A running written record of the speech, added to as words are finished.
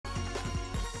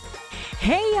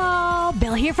Hey y'all,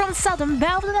 Belle here from Southern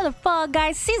Belle with another Fall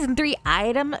Guys Season 3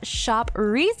 item shop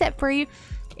reset for you.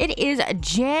 It is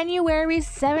January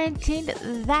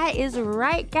 17th. That is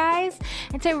right, guys.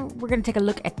 And so we're going to take a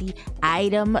look at the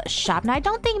item shop. Now, I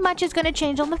don't think much is going to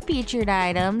change on the featured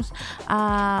items,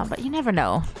 but you never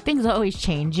know. Things always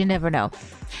change. You never know.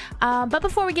 But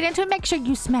before we get into it, make sure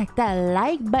you smack that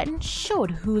like button, show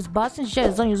it who's boss, and share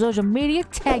this on your social media.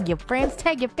 Tag your friends,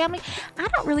 tag your family. I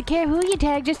don't really care who you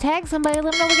tag, just tag somebody.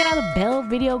 Let them know we got another Belle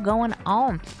video going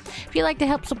on. If you'd like to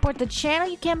help support the channel,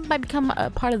 you can by become a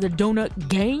part of the donut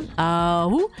gang.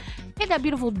 Hit that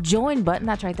beautiful join button.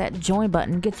 That's right, that join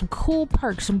button. Get some cool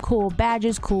perks, some cool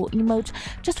badges, cool emotes,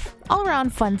 just all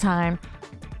around fun time.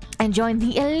 And join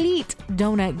the elite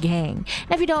donut gang.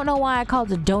 Now, if you don't know why I call it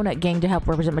the donut gang to help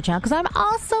represent my channel, because I'm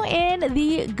also in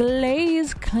the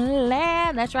Glazed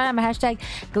Clan. That's right, I'm a hashtag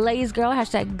Glazed girl,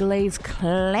 hashtag Glazed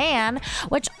Clan,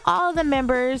 which all the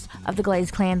members of the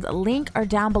Glazed Clan's link are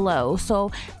down below.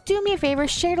 So do me a favor,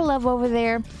 share the love over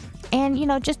there, and you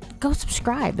know, just go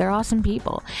subscribe. They're awesome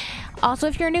people. Also,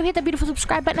 if you're new, hit that beautiful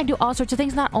subscribe button. I do all sorts of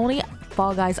things, not only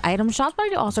Fall Guys item shops, but I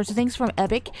do all sorts of things from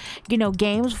Epic, you know,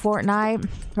 games, Fortnite,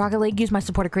 Rocket League. Use my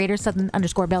supporter creator,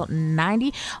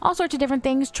 Southern_Belle90. All sorts of different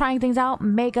things, trying things out,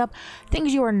 makeup,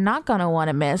 things you are not gonna want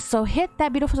to miss. So hit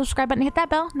that beautiful subscribe button, hit that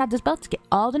bell, not this bell, to get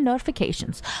all the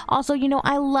notifications. Also, you know,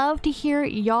 I love to hear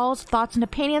y'all's thoughts and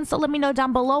opinions, so let me know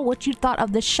down below what you thought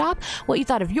of the shop, what you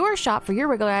thought of your shop for your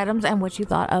regular items, and what you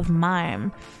thought of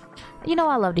mine. You know,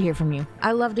 I love to hear from you.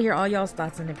 I love to hear all y'all's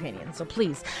thoughts and opinions. So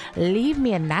please leave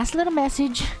me a nice little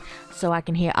message so I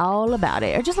can hear all about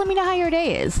it. Or just let me know how your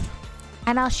day is,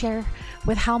 and I'll share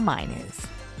with how mine is.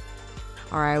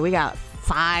 All right, we got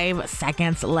 5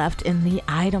 seconds left in the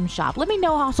item shop. Let me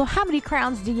know also, how many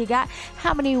crowns do you got?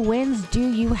 How many wins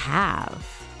do you have?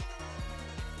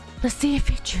 Let's see if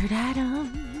featured items.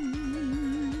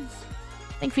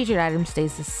 I think featured item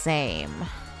stays the same,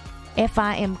 if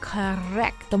I am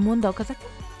correct, the mundo, because I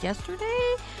think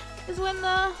yesterday is when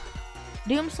the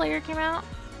Doomslayer came out.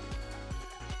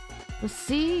 Let's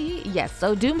see. Yes,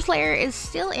 so Doomslayer is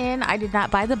still in. I did not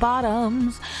buy the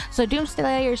bottoms. So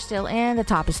Doomslayer is still in. The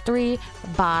top is 3. The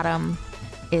bottom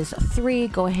is 3.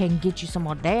 Go ahead and get you some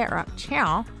more there right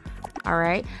now. All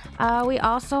right. We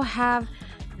also have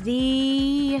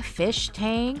the fish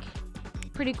tank.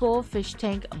 Pretty cool fish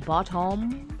tank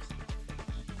bottom.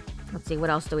 Let's see, what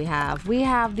else do we have? We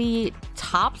have the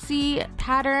Topsy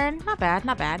pattern. Not bad,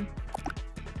 not bad.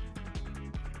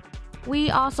 We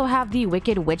also have the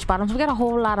Wicked Witch bottoms. We got a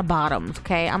whole lot of bottoms,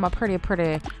 okay? I'm a pretty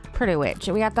witch.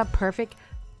 We got the perfect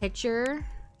picture.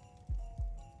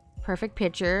 Perfect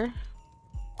picture.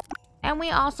 And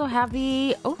we also have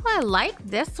the, oh, I like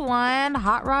this one,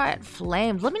 Hot Rod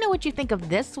Flames. Let me know what you think of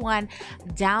this one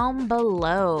down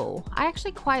below. I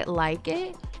actually quite like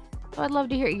it. So I'd love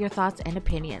to hear your thoughts and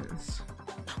opinions.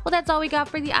 Well, that's all we got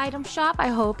for the item shop. I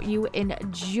hope you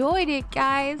enjoyed it,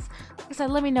 guys. Like I said,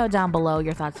 let me know down below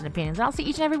your thoughts and opinions. And I'll see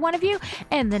each and every one of you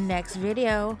in the next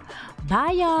video.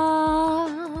 Bye,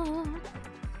 y'all.